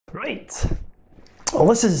Right, well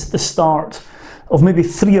this is the start of maybe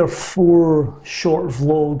 3 or 4 short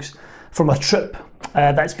vlogs from a trip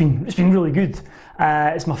it's been really good.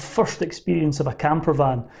 It's my first experience of a camper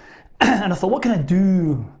van and I thought, what can I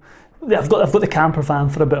do? I've got the camper van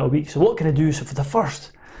for about a week, so what can I do? So for the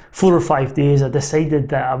first 4 or 5 days I decided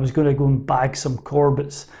that I was going to go and bag some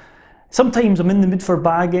Corbetts. Sometimes I'm in the mood for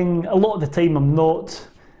bagging, a lot of the time I'm not,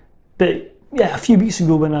 but yeah, a few weeks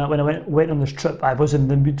ago when I went on this trip, I was in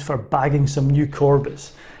the mood for bagging some new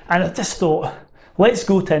Corbetts, and I just thought, let's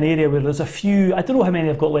go to an area where there's a few, I don't know how many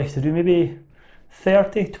I've got left to do, maybe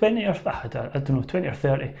 30, 20 or, I don't know, 20 or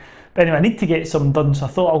 30. But anyway, I need to get some done, so I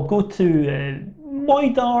thought I'll go to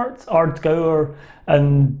Moidart, Ardgour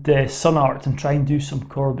and Sunart and try and do some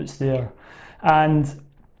Corbetts there. And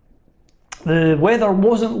the weather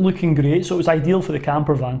wasn't looking great, so it was ideal for the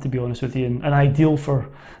camper van, to be honest with you, and ideal for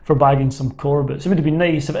bagging some Corbetts. It would have been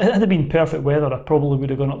nice. If it had been perfect weather, I probably would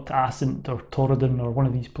have gone up to Assynt or Torridon or one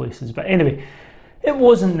of these places. But anyway, it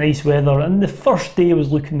wasn't nice weather, and the first day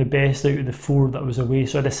was looking the best out of the 4 that was away,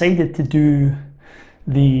 so I decided to do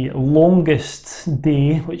the longest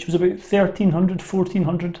day, which was about 1,300,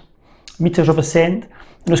 1,400 metres of ascent.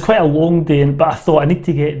 It was quite a long day, but I thought I need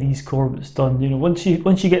to get these Corbetts done. You know, once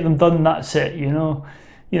you get them done, that's it. You know,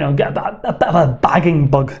 get a bit of a bagging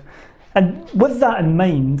bug. And with that in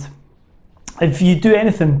mind, if you do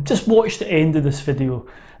anything, just watch the end of this video.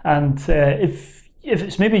 And if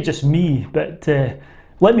it's maybe just me, but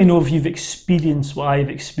let me know if you've experienced what I've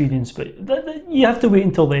experienced. But you have to wait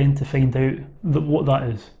until the end to find out what that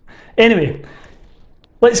is. Anyway,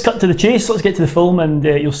 let's cut to the chase. Let's get to the film, and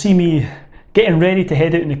you'll see me getting ready to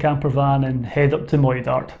head out in the camper van and head up to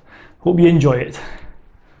Moidart. Hope you enjoy it.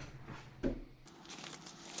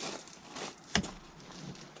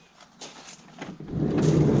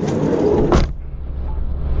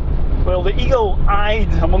 Well, the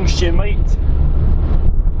eagle-eyed amongst you might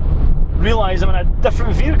realise I'm in a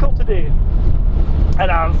different vehicle today,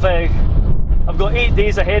 and I've got 8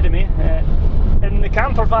 days ahead of me in the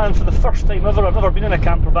camper van for the first time ever. I've never been in a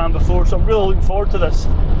camper van before, so I'm really looking forward to this.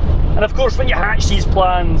 And of course, when you hatch these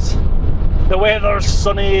plans, the weather's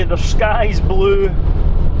sunny, the sky's blue,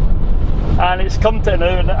 and it's come to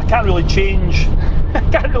now, and I can't really change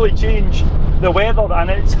the weather, and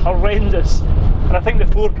it's horrendous. And I think the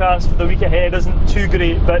forecast for the week ahead isn't too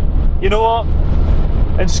great, but you know what?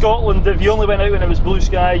 In Scotland, if you only went out when it was blue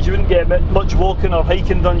skies, you wouldn't get much walking or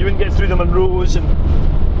hiking done. You wouldn't get through the Munros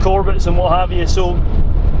and Corbetts and what have you. So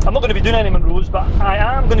I'm not going to be doing any Munros, but I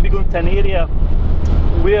am going to be going to an area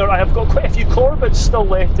where I have got quite a few Corbetts still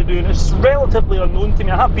left to do, and it's relatively unknown to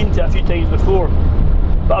me. I have been to it a few times before,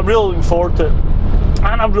 but I'm really looking forward to it.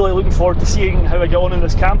 And I'm really looking forward to seeing how I get on in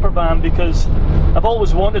this camper van, because I've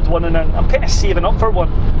always wanted one, and I'm kind of saving up for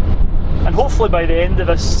one. And hopefully by the end of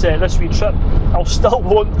this wee trip, I'll still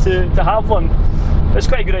want to have one. It's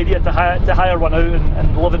quite a good idea to hire one out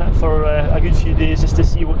and live in it for a good few days, just to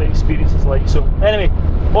see what the experience is like. So anyway,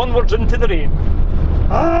 onwards into the rain.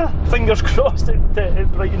 Fingers crossed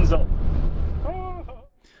it brightens up.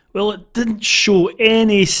 Well, it didn't show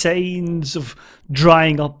any signs of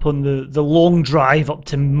drying up on the long drive up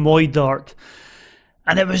to Moidart,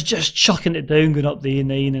 and it was just chucking it down going up the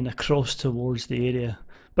A9 and across towards the area.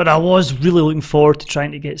 But I was really looking forward to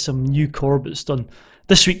trying to get some new Corbetts done.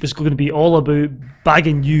 This week was going to be all about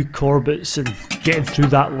bagging new Corbetts and getting through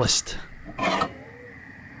that list.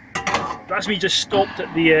 That's me just stopped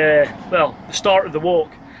at the start of the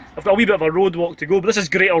walk. I've got a wee bit of a road walk to go, but this is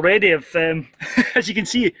great already. As you can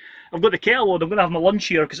see, I've got the kettle on. I'm going to have my lunch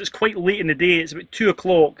here because it's quite late in the day. It's about 2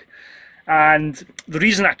 o'clock, and the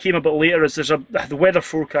reason I came a bit later is the weather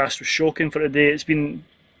forecast was shocking for today. It's been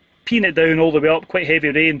peeing it down all the way up, quite heavy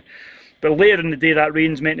rain, but later in the day that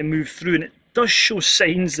rain's meant to move through, and it does show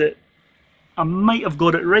signs that I might have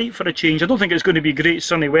got it right for a change. I don't think it's going to be great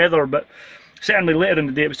sunny weather, but certainly later in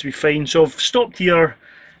the day it was to be fine. So I've stopped here,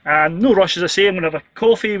 and no rush, as I say. I'm going to have a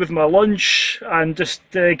coffee with my lunch and just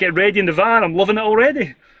get ready in the van. I'm loving it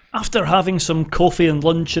already. After having some coffee and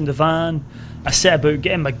lunch in the van, I set about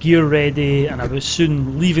getting my gear ready, and I was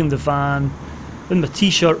soon leaving the van in my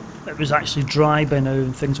t-shirt. It was actually dry by now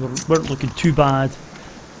and things weren't looking too bad.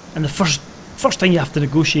 And the first thing you have to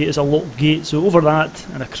negotiate is a locked gate, so over that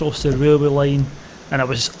and across the railway line, and I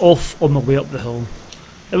was off on my way up the hill.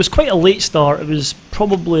 It was quite a late start. It was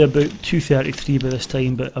probably about 2:33 by this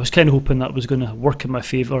time, but I was kind of hoping that was going to work in my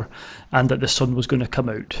favour and that the sun was going to come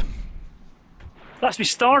out. That's me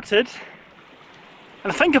started,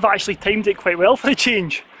 and I think I've actually timed it quite well for a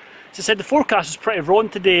change. As I said, the forecast was pretty wrong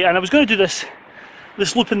today, and I was going to do this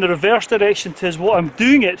loop in the reverse direction to what I'm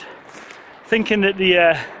doing it, thinking that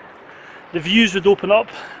the the views would open up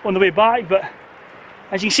on the way back, but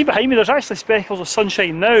as you can see behind me, there's actually speckles of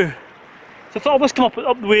sunshine now. So I thought I'll just come up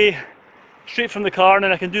the way straight from the car, and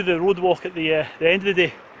then I can do the road walk at the end of the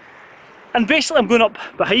day. And basically I'm going up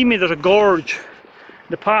behind me, there's a gorge.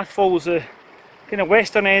 The path follows the kind of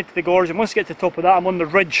western end to the gorge, and once I get to the top of that I'm on the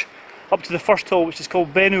ridge up to the first hill, which is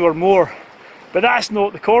called Beinn Moor. But that's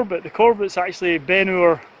not the Corbett. The Corbett's actually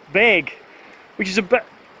Beinn Beag, which is a bit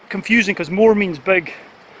confusing because moor means big,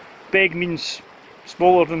 Beag means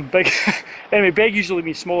smaller than big. Anyway, Beag usually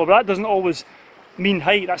means smaller, but that doesn't always mean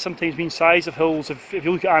height, that sometimes means size of hills if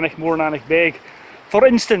you look at Mhic Moor and Mhic Beag, for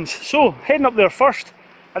instance. So heading up there first,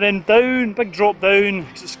 and then down, big drop down,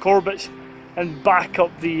 because it's Corbetts, and back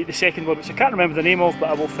up the second one, which I can't remember the name of, but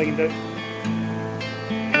I will find out.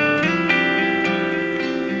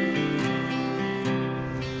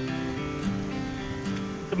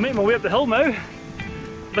 I'm making my way up the hill now.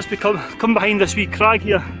 Must be come behind this wee crag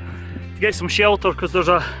here to get some shelter, because there's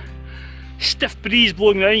a stiff breeze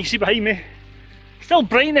blowing down. You can see behind me. Still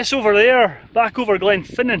brightness over there, back over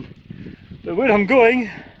Glenfinnan. But where I'm going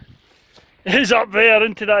is up there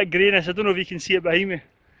into that greyness. I don't know if you can see it behind me.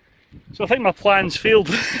 So I think my plans failed.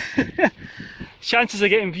 Chances of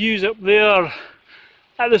getting views up there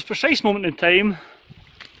at this precise moment in time,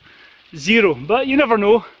 0. But you never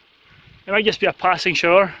know. It might just be a passing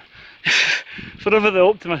shower. Forever the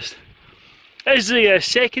optimist. It is the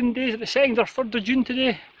second day, the 2nd or 3rd of June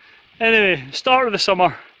today. Anyway, start of the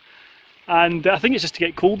summer. And I think it's just to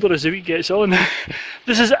get colder as the week gets on.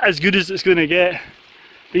 This is as good as it's going to get.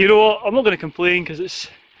 But you know what, I'm not going to complain, because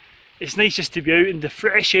it's nice just to be out in the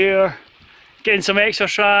fresh air, getting some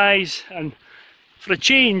exercise, and for a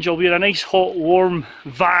change I'll be in a nice hot warm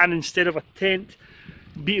van instead of a tent,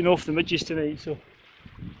 beating off the midges tonight. So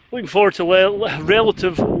looking forward to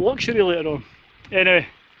relative luxury later on. Anyway,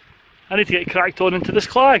 I need to get cracked on into this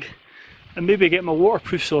clag and maybe get my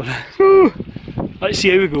waterproofs on. Let's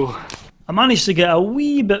see how we go. I managed to get a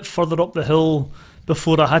wee bit further up the hill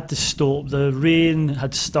before I had to stop. The rain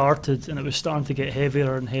had started and it was starting to get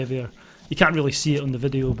heavier and heavier. You can't really see it on the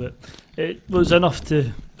video, but it was enough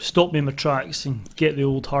to stop me in my tracks and get the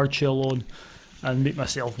old hard shell on and make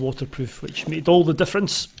myself waterproof, which made all the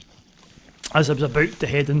difference as I was about to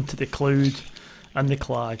head into the cloud and the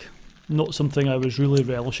clag. Not something I was really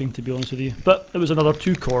relishing, to be honest with you, but it was another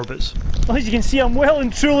 2 Corbetts. Well, as you can see, I'm well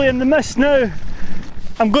and truly in the mist now.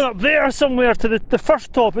 I'm going up there somewhere to the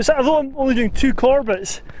first top. Although I'm only doing 2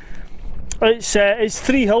 Corbetts, it's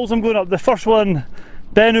 3 hills I'm going up. The first one,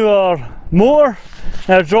 Beinn Moor,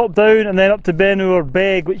 and I drop down and then up to Beinn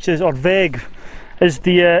Beag, which is, or Veg, is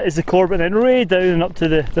the Corbett, and then right down and up to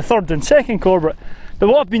the 3rd and 2nd Corbett. But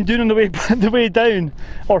what I've been doing on the way down,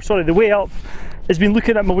 or sorry, the way up, has been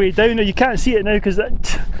looking at my way down. Now you can't see it now because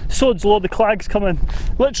sod's law, the clag's coming.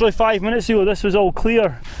 Literally 5 minutes ago this was all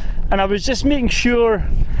clear, and I was just making sure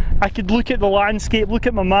I could look at the landscape, look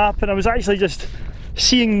at my map, and I was actually just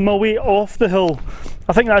seeing my way off the hill.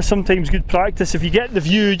 I think that's sometimes good practice if you get the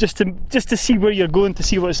view, just to see where you're going, to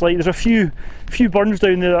see what it's like. There's a few burns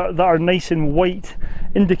down there that are nice and white,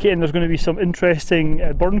 indicating there's going to be some interesting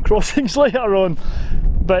burn crossings later on,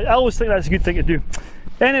 but I always think that's a good thing to do.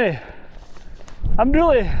 Anyway, I'm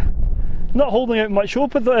really not holding out much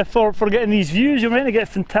hope for getting these views. You're meant to get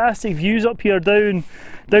fantastic views up here down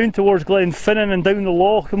towards Glenfinnan and down the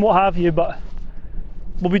loch and what have you, but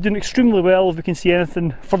we'll be doing extremely well if we can see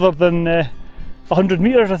anything further than 100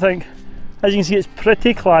 metres, I think. As you can see, it's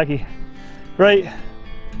pretty claggy. Right,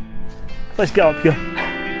 let's get up here.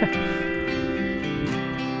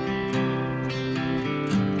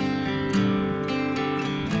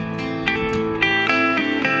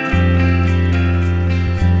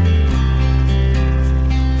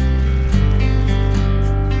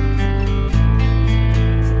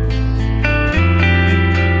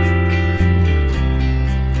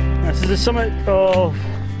 The summit of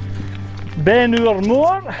Beinn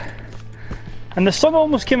Moor, and the sun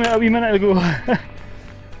almost came out a wee minute ago.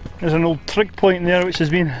 There's an old trig point there which has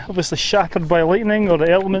been obviously shattered by lightning or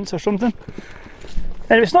the elements or something.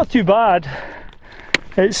 Anyway, it's not too bad.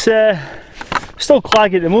 It's still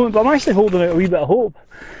claggy at the moment, but I'm actually holding out a wee bit of hope.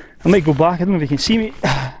 I might go back, I don't know if you can see me.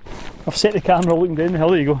 I've set the camera looking down the hill,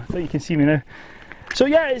 there you go, I think you can see me now. So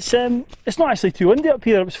yeah, it's not actually too windy up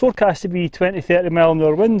here. It was forecast to be 20-30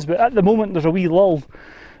 mile/hour winds, but at the moment there's a wee lull,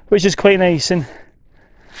 which is quite nice, and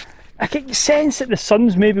I can sense that the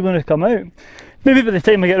sun's maybe going to come out. Maybe by the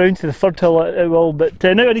time I get around to the 3rd hill it will, but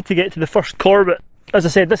now I need to get to the first Corbett. As I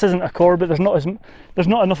said, this isn't a Corbett, there's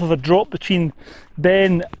not enough of a drop between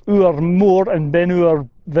Beinn Moor and Beinn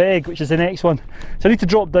Veg, which is the next one. So I need to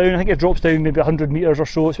drop down. I think it drops down maybe 100 metres or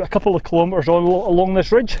so. It's about a couple of kilometres along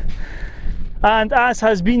this ridge. and as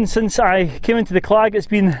has been since I came into the Clag, it's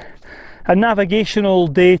been a navigational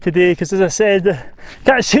day today, because as I said,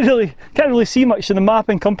 can't really see much, and the map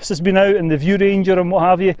and compass has been out and the view ranger and what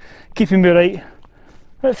have you, keeping me right.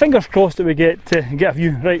 But fingers crossed that we get a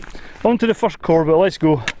view. Right, on to the first Corbett, let's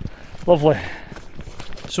go. Lovely.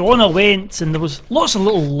 So on I went, and there was lots of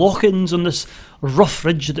little lock-ins on this rough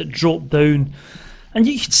ridge that dropped down, and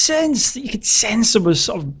you could sense there was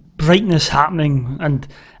sort of brightness happening, and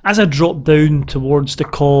as I dropped down towards the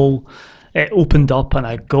col, it opened up and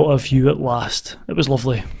I got a view at last. It was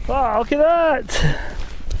lovely. Wow, look at that!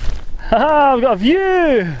 Haha, I've got a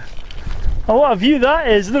view! Oh, what a view that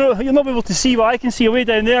is! You'll not be able to see what I can see way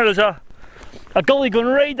down there. There's a gully going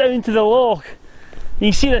right down into the loch. You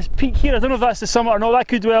can see this peak here. I don't know if that's the summit or not. That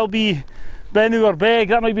could well be Beinn or Beag.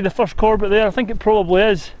 That might be the first Corbett there. I think it probably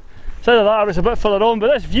is. It's either that or it's a bit further on,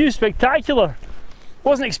 but this view is spectacular.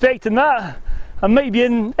 Wasn't expecting that. I might be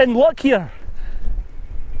in luck here.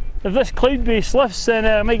 If this cloud base lifts, then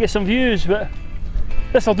I might get some views, but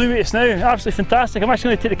this will do what it's now. Absolutely fantastic. I'm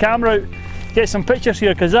actually going to take the camera out, get some pictures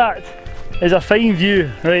here, because that is a fine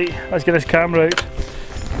view. Right, let's get this camera out.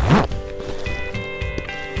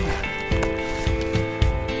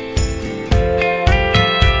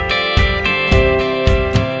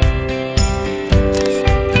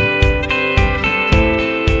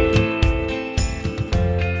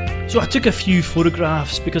 So I took a few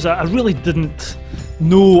photographs because I really didn't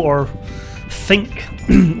know or think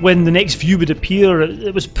when the next view would appear.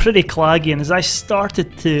 It was pretty claggy, and as I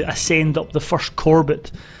started to ascend up the first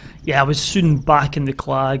Corbett, yeah, I was soon back in the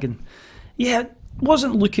Clag, and yeah, it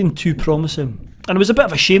wasn't looking too promising. And it was a bit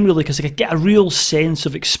of a shame really, because I could get a real sense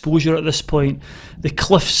of exposure at this point. The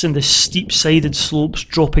cliffs and the steep sided slopes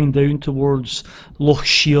dropping down towards Loch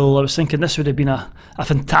Shiel. I was thinking this would have been a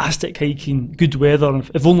fantastic hike in good weather, and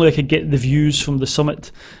if only I could get the views from the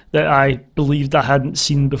summit that I believed I hadn't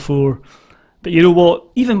seen before. But you know what,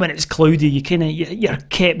 even when it's cloudy, you're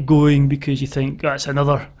kept going because you think that's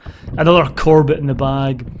another Corbett in the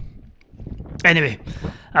bag. Anyway,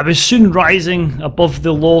 I was soon rising above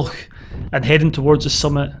the loch and heading towards the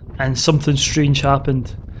summit, and something strange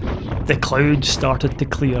happened. The clouds started to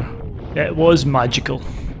clear. It was magical.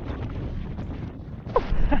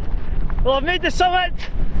 Well, I've made the summit.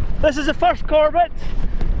 This is the first Corbett,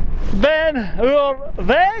 Beinn or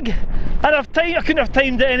Beag, and I couldn't have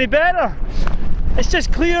timed it any better. It's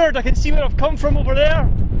just cleared. I can see where I've come from over there.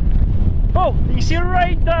 Oh, you can see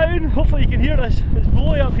right down. Hopefully you can hear this. It's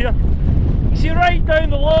blowing up here. You can see right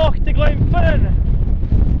down the loch to Glenfinnan.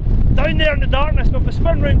 Down there in the darkness, but if I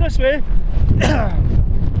spin round this way,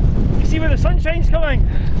 you see where the sunshine's coming.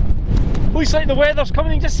 Looks like the weather's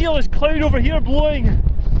coming. You can just see all this cloud over here blowing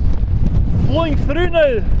through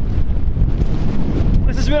now.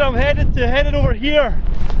 This is where I'm headed over here,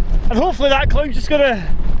 and hopefully that cloud's just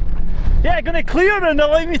gonna clear and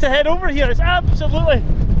allow me to head over here. It's absolutely,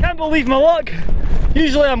 can't believe my luck.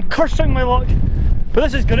 Usually I'm cursing my luck, but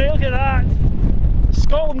this is great. Look at that.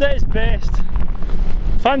 Scotland at its best.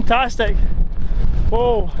 Fantastic.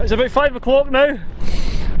 Whoa, it's about 5 o'clock now.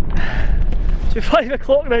 It's about 5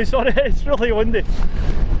 o'clock now, sorry, it's really windy.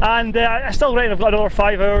 And I still reckon I've got another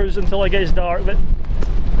 5 hours until it gets dark, but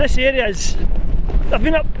this area is, I've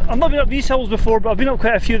not been up these hills before, but I've been up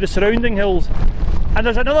quite a few of the surrounding hills. And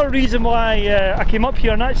there's another reason why I came up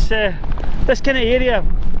here, and that's this kind of area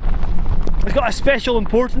has got a special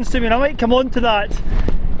importance to me, and I might come on to that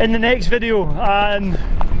in the next video. And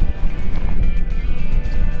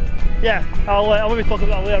yeah, I'll maybe talk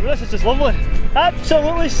about that later, but this is just lovely.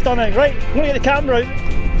 Absolutely stunning. Right, I'm going to get the camera out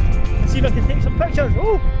and see if I can take some pictures.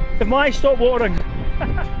 Oh, if my eyes stop watering.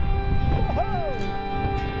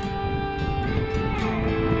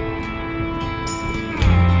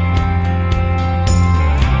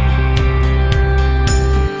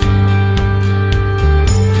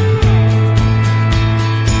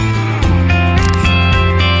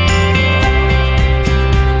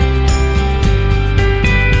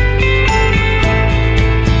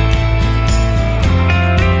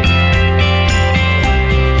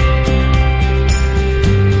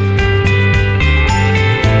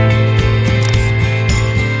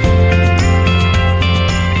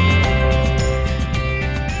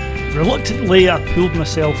 Reluctantly, I pulled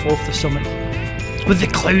myself off the summit. With the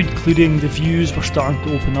cloud clearing, the views were starting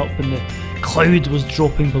to open up, and the cloud was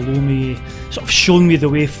dropping below me, sort of showing me the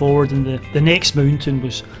way forward, and the next mountain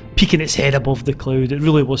was peeking its head above the cloud. It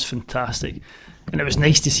really was fantastic, and it was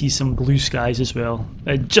nice to see some blue skies as well.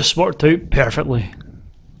 It just worked out perfectly.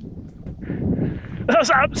 That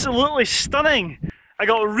was absolutely stunning. I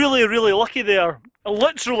got really, really lucky there.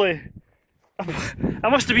 Literally, I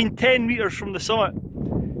must have been 10 metres from the summit.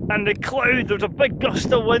 and the cloud, there was a big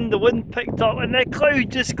gust of wind, the wind picked up and the cloud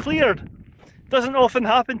just cleared. Doesn't often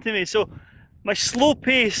happen to me, so my slow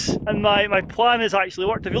pace and my plan has actually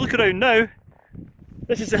worked. If you look around now,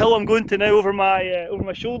 this is the hill I'm going to now over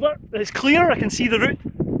my shoulder. It's clear, I can see the route.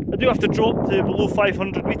 I do have to drop to below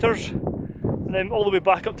 500 metres and then all the way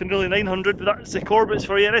back up to nearly 900, but that's the Corbetts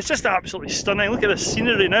for you, and it's just absolutely stunning. Look at this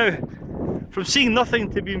scenery now. From seeing nothing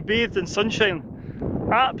to being bathed in sunshine.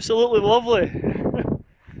 Absolutely lovely.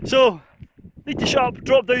 So, need to shut up,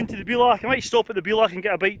 drop down to the Beag. I might stop at the Beag and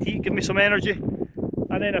get a bite to eat, give me some energy.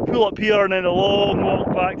 And then I pull up here and then a long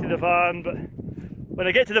walk back to the van. But when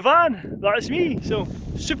I get to the van, that's me. So,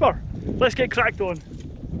 super. Let's get cracked on.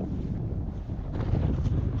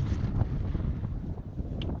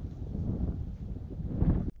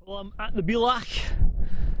 Well, I'm at the Beag.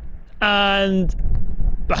 And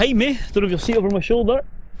behind me, don't know if you'll see it over my shoulder,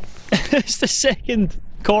 it's the second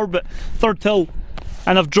Corbett, third hill,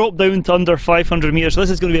 and I've dropped down to under 500 metres, so this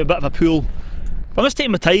is going to be a bit of a pull. I'm just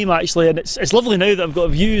taking my time actually, and it's lovely now that I've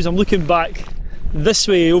got views. I'm looking back this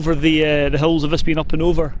way over the hills of this being up and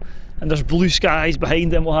over, and there's blue skies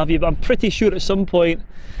behind it and what have you, but I'm pretty sure at some point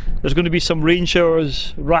there's going to be some rain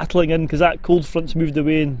showers rattling in because that cold front's moved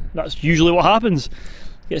away, and that's usually what happens.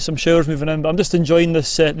 Get some showers moving in, but I'm just enjoying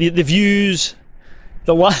this, the views,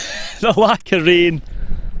 the lack of rain,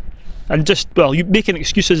 and just, well, you making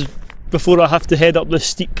excuses before I have to head up this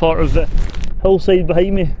steep part of the hillside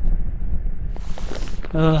behind me.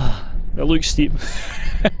 It looks steep.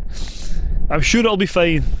 I'm sure it'll be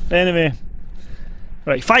fine. Anyway,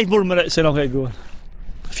 right, 5 more minutes and I'll get going.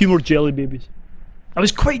 A few more jelly babies. I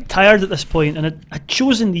was quite tired at this point, and I'd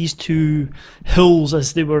chosen these two hills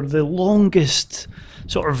as they were the longest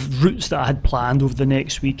sort of routes that I had planned over the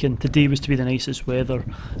next week, and today was to be the nicest weather,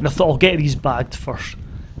 and I thought I'll get these bagged first.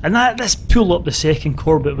 And this pull up the second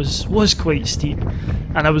Corbett was quite steep,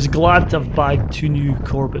 and I was glad to have bagged 2 new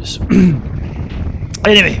Corbetts.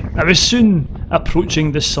 Anyway, I was soon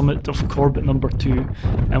approaching the summit of Corbett number 2,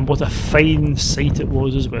 and what a fine sight it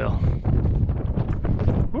was as well.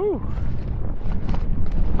 Woo.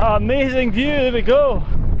 Amazing view, there we go.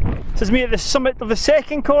 This is me at the summit of the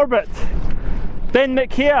second Corbett, Beinn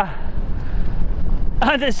Mhic,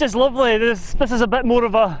 and it's just lovely. This is a bit more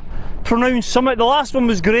of a pronounced summit. The last one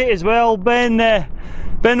was great as well. Beinn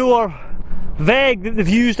Beag, the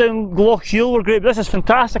views down Gloch Shiel were great, but this is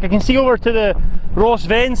fantastic. I can see over to the Ross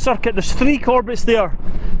Venn circuit. There's 3 Corbetts there,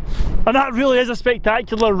 and that really is a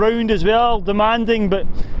spectacular round as well, demanding, but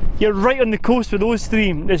you're right on the coast with those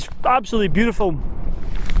 3. It's absolutely beautiful.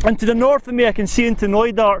 And to the north of me I can see into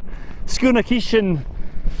Moidart, Scunakish, and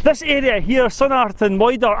this area here, Sunart and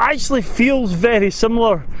Moidart, actually feels very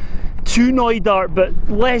similar to Moidart, but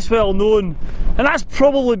less well known, and that's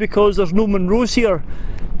probably because there's no Monroes here.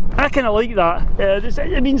 I kind of like that.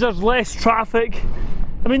 It means there's less traffic.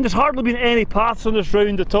 I mean, there's hardly been any paths on this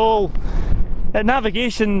round at all.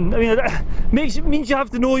 Navigation, I mean, it means you have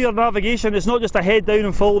to know your navigation. It's not just a head down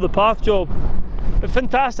and follow the path job. But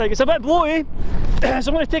fantastic. It's a bit bloaty, so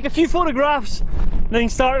I'm going to take a few photographs and then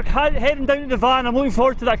start heading down to the van. I'm looking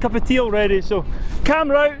forward to that cup of tea already. So,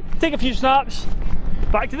 camera out, take a few snaps,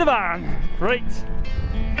 back to the van. Right.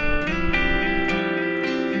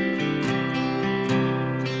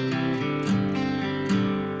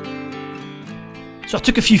 So I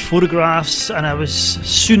took a few photographs and I was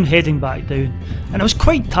soon heading back down, and I was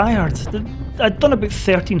quite tired. I'd done about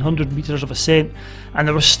 1300 metres of ascent, and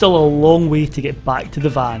there was still a long way to get back to the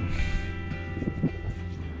van.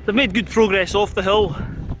 I've made good progress off the hill.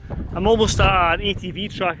 I'm almost at an ATV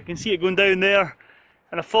track. I can see it going down there,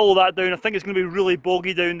 and I follow that down. I think it's going to be really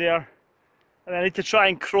boggy down there, and I need to try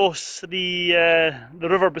and cross the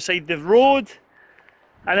river beside the road.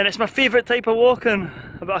 And then it's my favourite type of walking,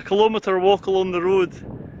 about a kilometre walk along the road.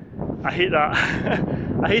 I hate that.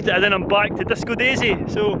 I hate it, and then I'm back to Disco Daisy.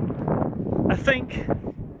 So I think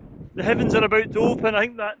the heavens are about to open. I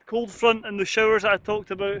think that cold front and the showers that I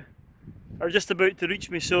talked about are just about to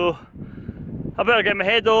reach me. So I better get my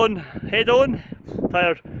head down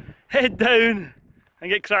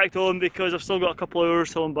and get cracked on, because I've still got a couple of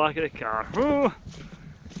hours till I'm back at the car.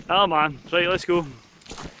 Oh man, right, let's go.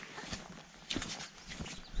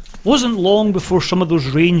 Wasn't long before some of those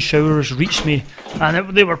rain showers reached me,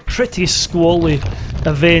 and they were pretty squally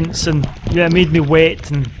events, and yeah, it made me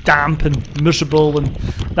wet and damp and miserable, and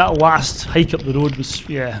that last hike up the road was,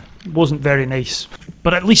 yeah, wasn't very nice.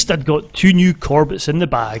 But at least I'd got 2 new Corbetts in the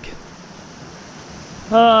bag.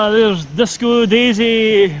 Ah, there's Disco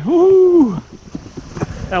Daisy! Woo!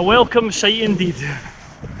 A welcome sight indeed.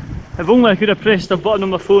 If only I could have pressed a button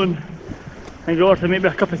on my phone and got her to make me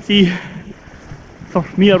a cup of tea for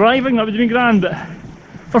me arriving, that would have been grand, but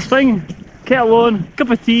First thing, kettle on, cup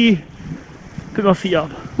of tea, put my feet up.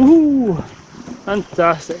 Woohoo!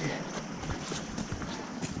 Fantastic.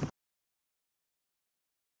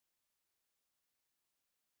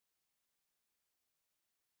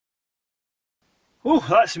 Oh,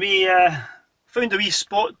 that's me. Found a wee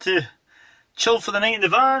spot to chill for the night in the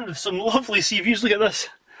van with some lovely sea views. Look at this.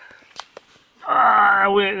 Ah,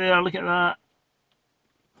 wait there, look at that.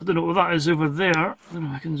 I don't know what that is over there. I don't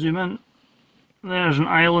know if I can zoom in. There's an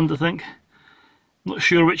island, I think. Not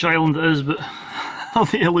sure which island it is, but I'll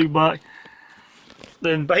need to look back.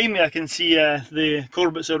 Then behind me I can see the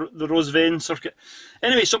Corbetts, or the Beinn circuit.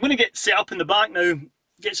 Anyway, so I'm going to get set up in the back now,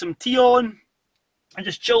 get some tea on, and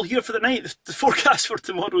just chill here for the night. The forecast for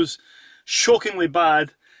tomorrow's shockingly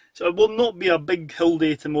bad, so it will not be a big hill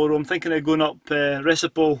day tomorrow. I'm thinking of going up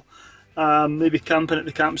Recipal, maybe camping at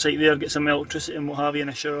the campsite there, get some electricity and what have you, in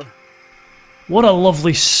a shower. What a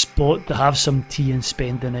lovely spot to have some tea and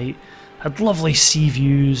spend the night. Had lovely sea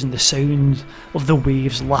views, and the sound of the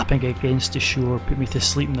waves lapping against the shore put me to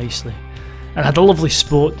sleep nicely. And had a lovely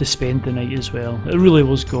spot to spend the night as well. It really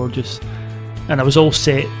was gorgeous. And I was all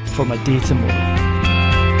set for my day tomorrow.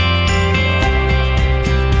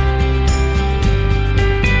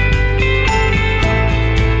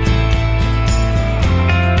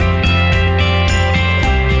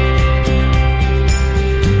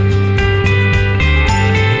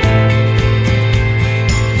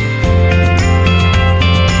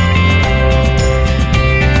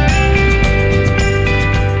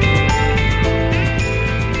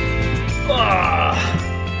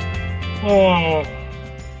 Oh,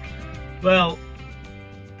 well,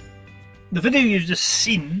 the video you've just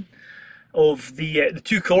seen of the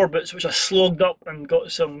two Corbetts, which I slogged up and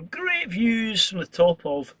got some great views from the top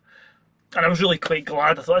of, and I was really quite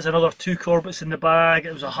glad. I thought there's another two Corbetts in the bag.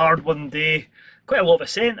 It was a hard one day, quite a lot of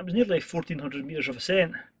ascent. It was nearly 1400 metres of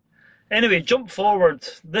ascent. Anyway, jump forward.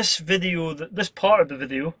 This video, this part of the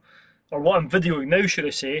video, or what I'm videoing now should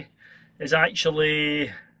I say, is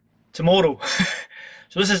actually tomorrow.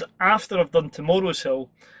 So this is after I've done tomorrow's hill.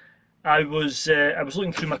 I was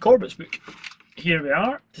looking through my Corbetts book. Here we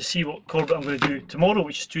are, to see what Corbett I'm going to do tomorrow,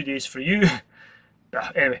 which is 2 days for you.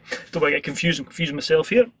 Anyway, don't want to get confused. I'm confusing myself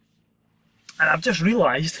here. And I've just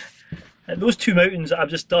realised that those two mountains that I've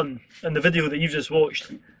just done in the video that you've just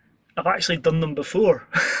watched, I've actually done them before.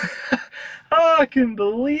 Oh, I couldn't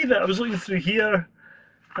believe it. I was looking through here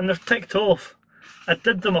and they're ticked off. I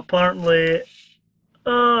did them apparently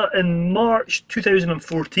in March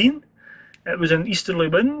 2014. It was an easterly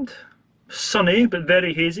wind, sunny but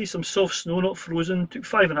very hazy, some soft snow, not frozen. Took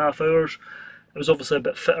 5.5 hours. I was obviously a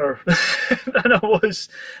bit fitter than I was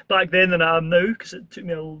back then than I am now, because it took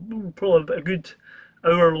me probably a good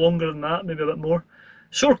hour longer than that, maybe a bit more.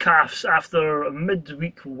 Sore calves after a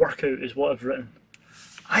midweek workout is what I've written.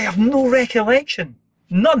 I have no recollection,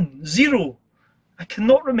 none, zero. I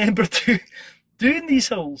cannot remember doing these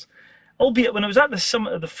hills. Albeit when I was at the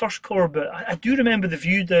summit of the first Corbett, I do remember the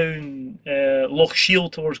view down Loch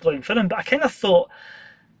Shiel towards Glenfinnan, but I kind of thought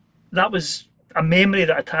that was a memory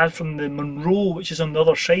that I'd had from the Munro, which is on the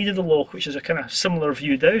other side of the loch, which is a kind of similar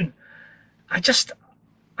view down. I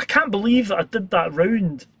can't believe that I did that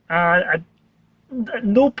round, and at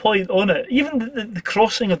no point on it, even the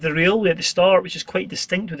crossing of the railway at the start, which is quite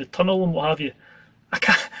distinct with the tunnel and what have you, I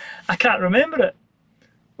can't remember it,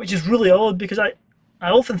 which is really odd, because I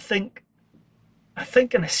often think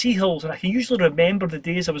in the sea hills, and I can usually remember the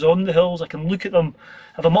days I was on the hills. I can look at them,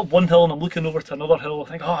 if I'm up one hill and I'm looking over to another hill, I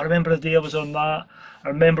think, oh, I remember the day I was on that, I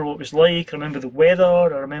remember what it was like, I remember the weather,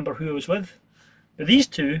 I remember who I was with. But these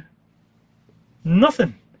two,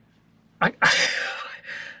 nothing. I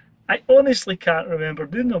honestly can't remember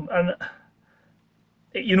doing them, and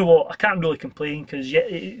you know what, I can't really complain, because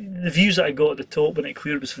the views that I got at the top when it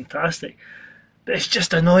cleared was fantastic. But it's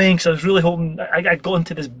just annoying, because I was really hoping, I'd got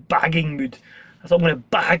into this bagging mood. I thought I'm going to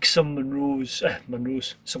bag some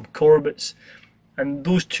some Corbetts, and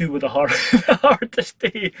those two were the hardest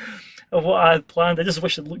day of what I had planned. I just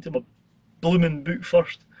wish I'd looked at my blooming book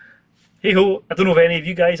first. Hey ho, I don't know if any of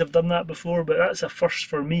you guys have done that before, but that's a first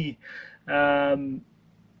for me.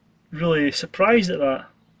 Really surprised at that.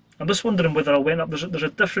 I'm just wondering whether I went up, there's a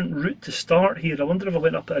different route to start here. I wonder if I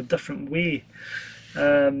went up a different way.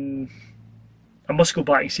 I must go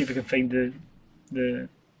back and see if I can find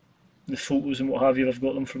the photos and what have you, if I've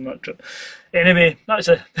got them from that trip. Anyway, that's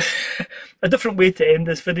a different way to end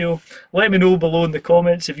this video. Let me know below in the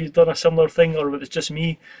comments if you've done a similar thing, or if it's just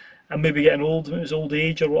me and maybe getting old, it was old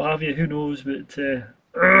age or what have you, who knows. But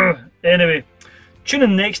anyway, tune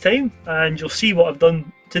in next time and you'll see what I've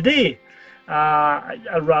done today.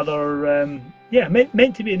 A rather, yeah,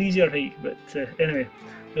 meant to be an easier hike, but anyway,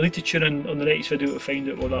 You'll need to tune in on the next video to find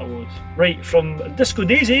out what that was. Right, from Disco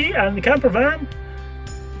Daisy and the camper van,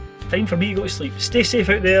 time for me to go to sleep. Stay safe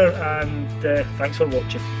out there, and thanks for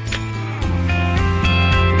watching.